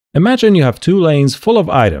Imagine you have two lanes full of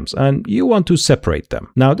items and you want to separate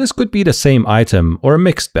them. Now this could be the same item or a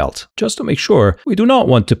mixed belt. Just to make sure, we do not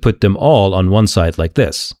want to put them all on one side like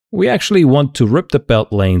this. We actually want to rip the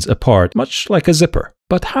belt lanes apart, much like a zipper.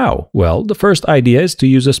 But how? Well, the first idea is to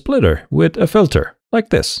use a splitter with a filter, like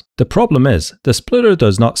this. The problem is, the splitter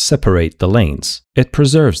does not separate the lanes. It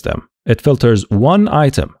preserves them. It filters one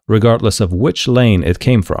item, regardless of which lane it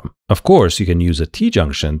came from. Of course, you can use a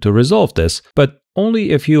T-junction to resolve this, but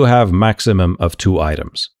only if you have maximum of 2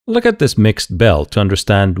 items. Look at this mixed belt to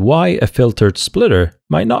understand why a filtered splitter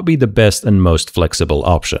might not be the best and most flexible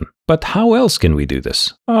option. But how else can we do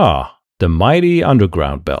this? The mighty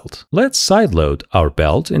underground belt. Let's sideload our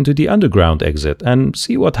belt into the underground exit and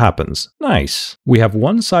see what happens. Nice. We have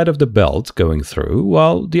one side of the belt going through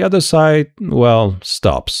while the other side, well,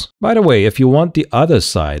 stops. By the way, if you want the other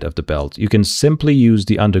side of the belt, you can simply use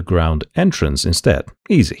the underground entrance instead.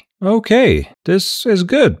 Easy. Okay, this is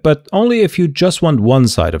good, but only if you just want one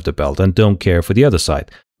side of the belt and don't care for the other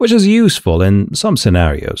side, which is useful in some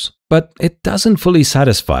scenarios. But it doesn't fully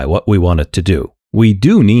satisfy what we want it to do. We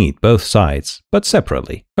do need both sides, but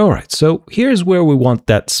separately. Alright, so here's where we want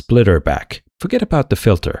that splitter back. Forget about the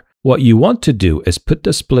filter. What you want to do is put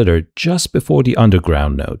the splitter just before the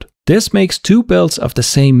underground node. This makes 2 belts of the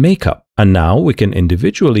same makeup, and now we can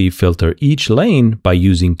individually filter each lane by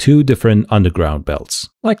using 2 different underground belts,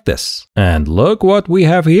 like this. And look what we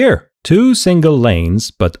have here. 2 single lanes,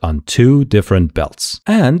 but on 2 different belts.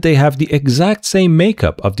 And they have the exact same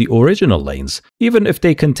makeup of the original lanes, even if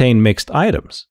they contain mixed items.